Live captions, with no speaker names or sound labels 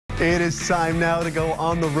It is time now to go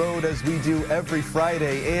on the road as we do every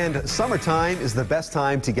Friday, and summertime is the best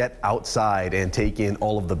time to get outside and take in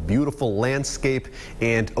all of the beautiful landscape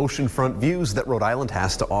and oceanfront views that Rhode Island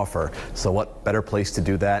has to offer. So what better place to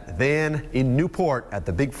do that than in Newport at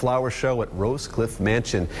the big flower show at Rosecliff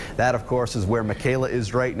Mansion. That, of course, is where Michaela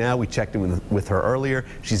is right now. We checked in with her earlier.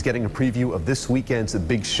 She's getting a preview of this weekend's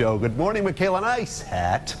big show. Good morning, Michaela. Nice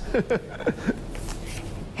hat.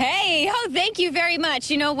 Hey, oh, thank you very much.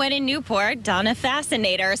 You know, when in Newport, Donna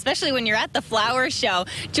Fascinator, especially when you're at the flower show.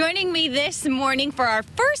 Joining me this morning for our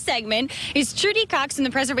first segment is Trudy Cox from the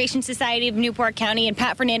Preservation Society of Newport County and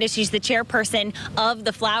Pat Fernandez. She's the chairperson of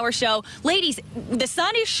the flower show. Ladies, the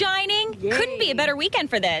sun is shining. Yay. Couldn't be a better weekend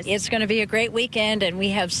for this. It's going to be a great weekend, and we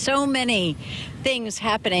have so many things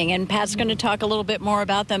happening, and Pat's going to talk a little bit more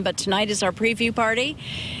about them, but tonight is our preview party,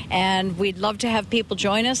 and we'd love to have people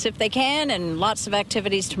join us if they can, and lots of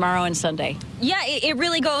activities tomorrow and Sunday. Yeah, it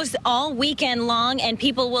really goes all weekend long, and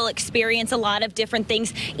people will experience a lot of different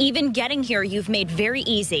things. Even getting here, you've made very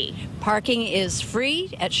easy. Parking is free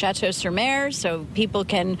at Chateau-sur-Mer, so people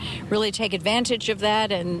can really take advantage of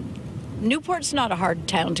that, and Newport's not a hard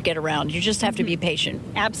town to get around. You just have to be patient.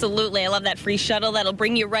 Absolutely. I love that free shuttle that'll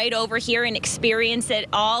bring you right over here and experience it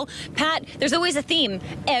all. Pat, there's always a theme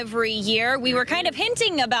every year. We were kind of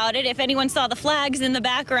hinting about it if anyone saw the flags in the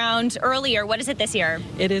background earlier. What is it this year?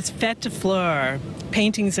 It is Fête de Fleurs,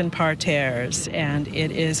 paintings and parterres, and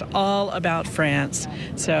it is all about France.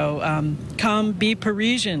 So come be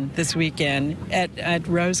Parisian this weekend at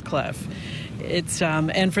Rosecliff. It's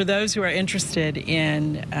and for those who are interested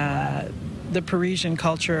in the Parisian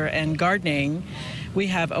culture and gardening, we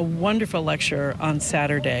have a wonderful lecture on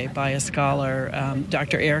Saturday by a scholar,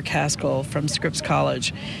 Dr. Eric Haskell from Scripps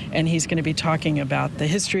College, and he's going to be talking about the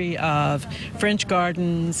history of French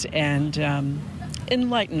gardens and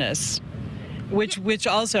enlighten us, which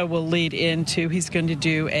also will lead into, he's going to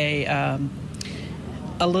do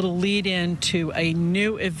a little lead in to a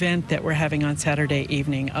new event that we're having on Saturday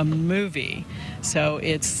evening, a movie. So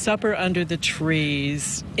it's supper under the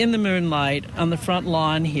trees, in the moonlight, on the front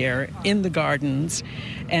lawn here, in the gardens.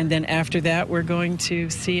 And then after that, we're going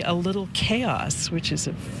to see A Little Chaos, which is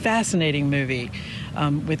a fascinating movie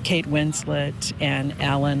with Kate Winslet and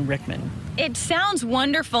Alan Rickman. It sounds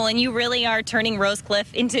wonderful, and you really are turning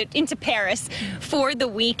Rosecliff into Paris for the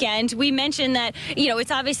weekend. We mentioned that, you know,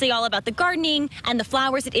 it's obviously all about the gardening and the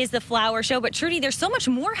flowers. It is the flower show, but Trudy, there's so much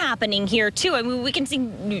more happening here, too. I mean, we can see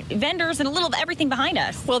vendors and a little of everything behind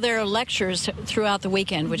us. Well, there are lectures throughout the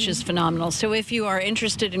weekend, which is phenomenal. So if you are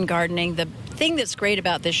interested in gardening, the thing that's great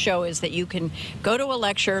about this show is that you can go to a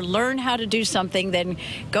lecture, learn how to do something, then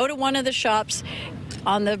go to one of the shops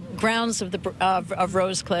on the grounds of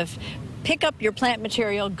Rosecliff, pick up your plant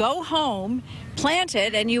material, go home, plant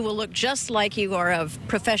it, and you will look just like you are a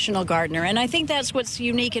professional gardener. And I think that's what's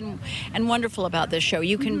unique and wonderful about this show.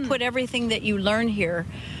 You can put everything that you learn here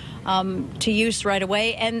to use right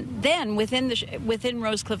away. And then within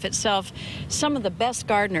Rosecliff itself, some of the best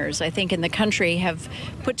gardeners, I think, in the country have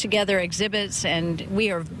put together exhibits, and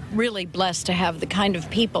we are really blessed to have the kind of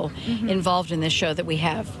people involved in this show that we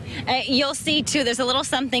have. You'll see, too, there's a little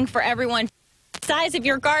something for everyone. Size of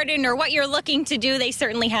your garden or what you're looking to do, they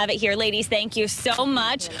certainly have it here. Ladies, thank you so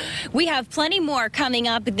much. We have plenty more coming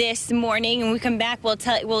up this morning. When we come back,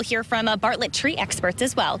 we'll hear from Bartlett tree experts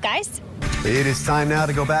as well. Guys? It is time now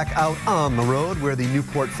to go back out on the road where the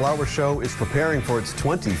Newport Flower Show is preparing for its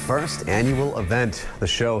 21st annual event. The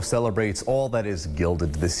show celebrates all that is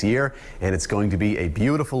gilded this year, and it's going to be a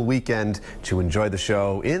beautiful weekend to enjoy the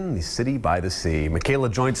show in the city by the sea. Michaela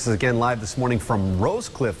joins us again live this morning from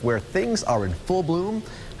Rosecliff, where things are in full bloom.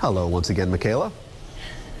 Hello once again, Michaela.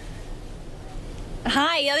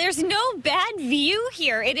 Hi, there's no bad view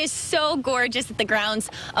here. It is so gorgeous at the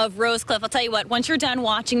grounds of Rosecliff. I'll tell you what, once you're done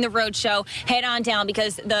watching the Rhode Show, head on down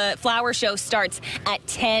because the flower show starts at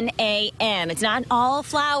 10 a.m. It's not all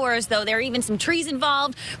flowers, though. There are even some trees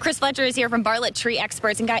involved. Chris Fletcher is here from Bartlett Tree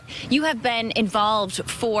Experts. And guys, you have been involved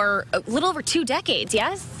for a little over 2 decades,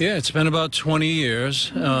 yes? Yeah, it's been about 20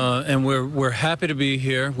 years, and we're happy to be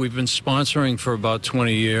here. We've been sponsoring for about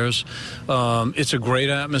 20 years. It's a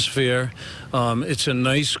great atmosphere. It's a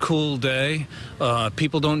nice, cool day.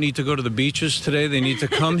 People don't need to go to the beaches today. They need to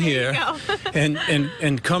come here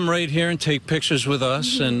and come right here and take pictures with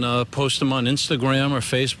us and post them on Instagram or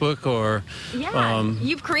Facebook or... Yeah,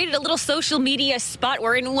 you've created a little social media spot.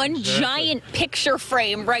 We're in one giant picture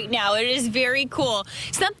frame right now. It is very cool.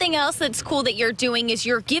 Something else that's cool that you're doing is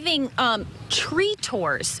you're giving tree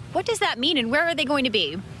tours. What does that mean, and where are they going to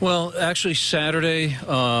be? Well, actually, Saturday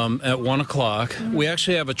at 1 o'clock, we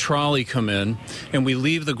actually have a trolley come in, and we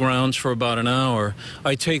leave the grounds for about an hour,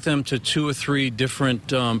 I take them to 2 or 3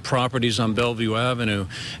 different properties on Bellevue Avenue,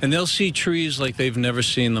 and they'll see trees like they've never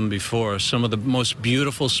seen them before. Some of the most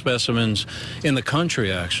beautiful specimens in the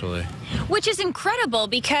country, actually. Which is incredible,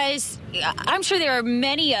 because I'm sure there are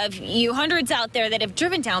many of you, hundreds out there, that have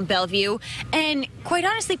driven down Bellevue and, quite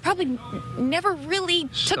honestly, probably never really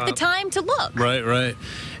took the time to look. Right, right.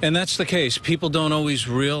 And that's the case. People don't always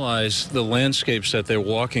realize the landscapes that they're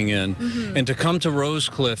walking in. And to come to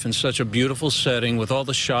Rosecliff in such a beautiful setting with all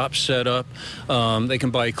the shops set up, they can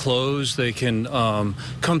buy clothes, they can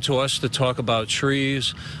come to us to talk about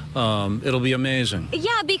trees. It'll be amazing.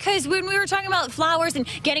 Yeah, because when we were talking about flowers and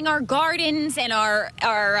getting our gardens and our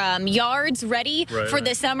yards ready for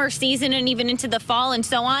the summer season and even into the fall and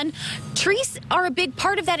so on, trees are a big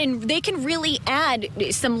part of that, and they can really add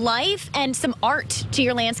some life and some art to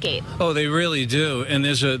your landscape. Oh, they really do. And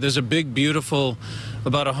there's a big, beautiful,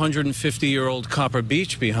 about 150-year-old copper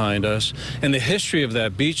beech behind us, and the history of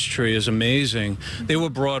that beech tree is amazing. They were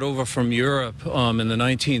brought over from Europe in the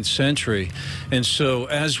 19th century, and so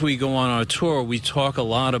as we go on our tour, we talk a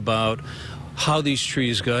lot about how these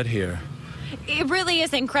trees got here. It really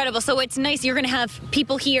is incredible. So it's nice. You're going to have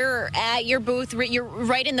people here at your booth. You're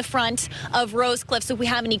right in the front of Rosecliff. So if we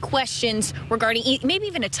have any questions regarding maybe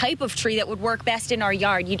even a type of tree that would work best in our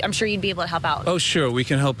yard, I'm sure you'd be able to help out. Oh, sure. We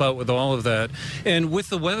can help out with all of that. And with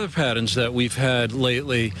the weather patterns that we've had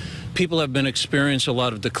lately, people have been experiencing a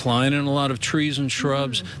lot of decline in a lot of trees and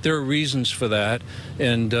shrubs. There are reasons for that,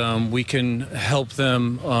 and we can help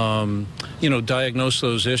them, diagnose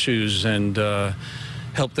those issues and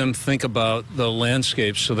help them think about the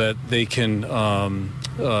landscape so that they can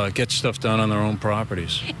get stuff done on their own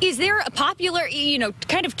properties. Is there a popular,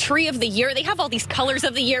 kind of tree of the year? They have all these colors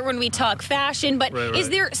of the year when we talk fashion, but is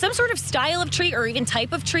there some sort of style of tree or even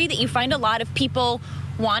type of tree that you find a lot of people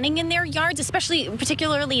wanting in their yards,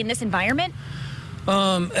 particularly in this environment?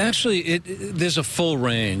 Actually, there's a full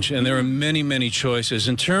range, and there are many, many choices.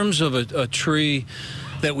 In terms of a tree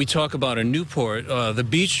that we talk about in Newport, the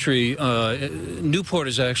beech tree, Newport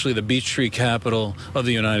is actually the beech tree capital of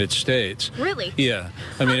the United States. Really? Yeah.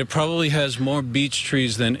 I mean, it probably has more beech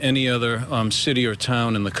trees than any other city or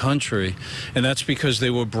town in the country, and that's because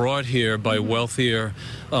they were brought here by wealthier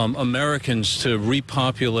Americans to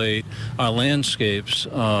repopulate our landscapes.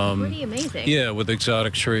 Pretty amazing. Yeah, with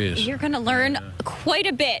exotic trees. You're going to learn quite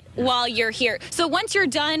a bit while you're here. So once you're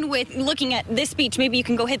done with looking at this beach, maybe you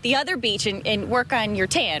can go hit the other beach and work on your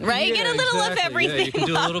tan, right? Yeah, get a little of everything. Yeah, you can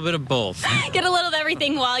do a little bit of both. Get a little of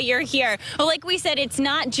everything while you're here. Well, like we said, it's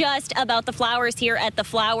not just about the flowers here at the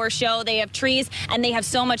Flower Show. They have trees, and they have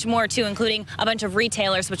so much more, too, including a bunch of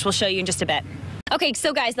retailers, which we'll show you in just a bit. Okay,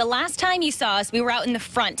 so guys, the last time you saw us, we were out in the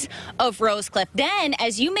front of Rosecliff. Then,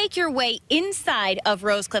 as you make your way inside of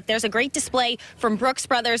Rosecliff, there's a great display from Brooks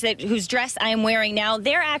Brothers, whose dress I am wearing now.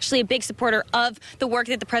 They're actually a big supporter of the work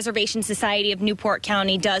that the Preservation Society of Newport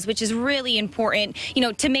County does, which is really important,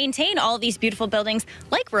 to maintain all of these beautiful buildings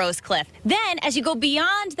like Rosecliff. Then, as you go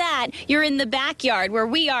beyond that, you're in the backyard where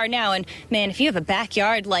we are now. And man, if you have a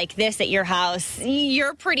backyard like this at your house,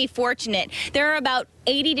 you're pretty fortunate. There are about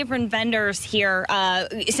 80 different vendors here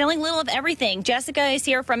selling a little of everything. Jessica is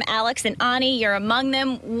here from Alex and Ani. You're among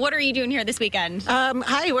them. What are you doing here this weekend?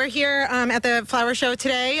 Hi, we're here at the Flower Show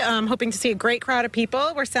today, hoping to see a great crowd of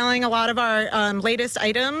people. We're selling a lot of our latest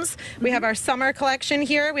items. We have our summer collection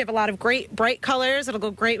here. We have a lot of great bright colors. It'll go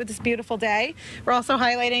great with this beautiful day. We're also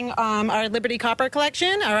highlighting our Liberty Copper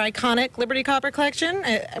collection, our iconic Liberty Copper collection.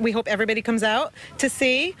 We hope everybody comes out to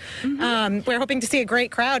see. We're hoping to see a great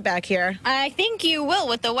crowd back here. I think you will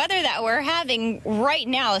with the weather that we're having right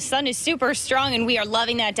now. The sun is super strong and we are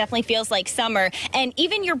loving that. It definitely feels like summer. And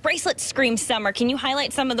even your bracelet screams summer. Can you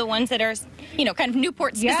highlight some of the ones that are, kind of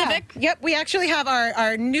Newport specific? Yeah. Yep, we actually have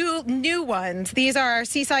our new ones. These are our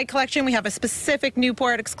Seaside collection. We have a specific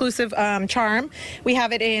Newport exclusive charm. We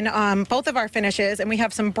have it in both of our finishes, and we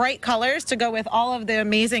have some bright colors to go with all of the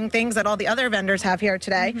amazing things that all the other vendors have here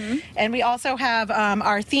today. And we also have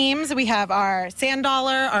our themes. We have our sand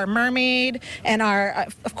dollar, our mermaid, and our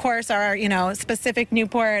of course, our specific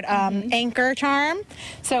Newport anchor charm.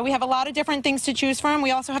 So we have a lot of different things to choose from.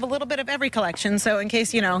 We also have a little bit of every collection. So in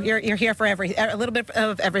case you're here for a little bit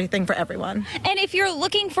of everything for everyone. And if you're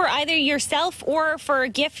looking for either yourself or for a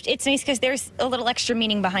gift, it's nice because there's a little extra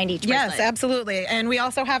meaning behind each bracelet. Yes, absolutely. And we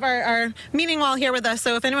also have our meaning wall here with us.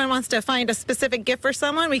 So if anyone wants to find a specific gift for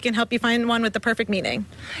someone, we can help you find one with the perfect meaning.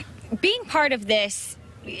 Being part of this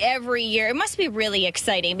every year, it must be really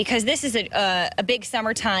exciting because this is a big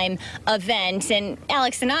summertime event, and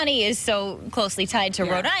Alex and Ani is so closely tied to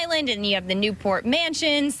Rhode Island, and you have the Newport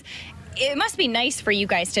mansions. it must be nice for you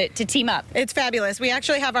guys to team up. It's fabulous. We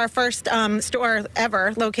actually have our first store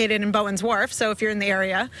ever located in Bowen's Wharf, so if you're in the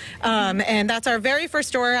area. And that's our very first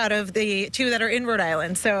store out of the 2 that are in Rhode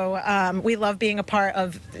Island. So we love being a part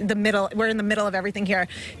of the middle. We're in the middle of everything here.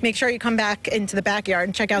 Make sure you come back into the backyard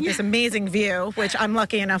and check out this amazing view, which I'm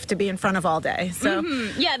lucky enough to be in front of all day. So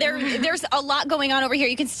yeah, there's a lot going on over here.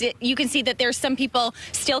 You can see that there's some people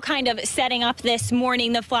still kind of setting up this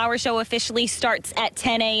morning. The flower show officially starts at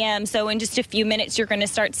 10 a.m. So in just a few minutes, you're going to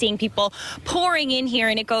start seeing people pouring in here,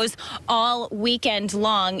 and it goes all weekend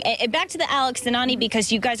long. And back to the Alex and Ani,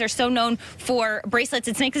 because you guys are so known for bracelets.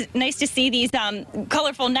 It's nice to see these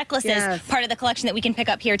colorful necklaces, part of the collection that we can pick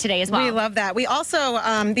up here today as well. We love that. We also,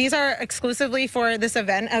 these are exclusively for this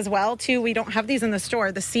event as well, too. We don't have these in the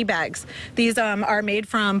store, the sea bags. These are made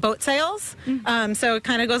from boat sails. So it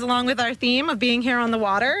kind of goes along with our theme of being here on the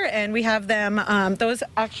water. And we have them, those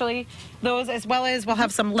as well as we'll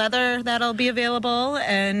have some leather that'll be available.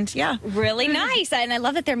 And yeah. Really nice. And I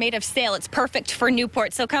love that they're made of sail. It's perfect for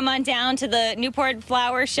Newport. So come on down to the Newport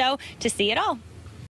Flower Show to see it all.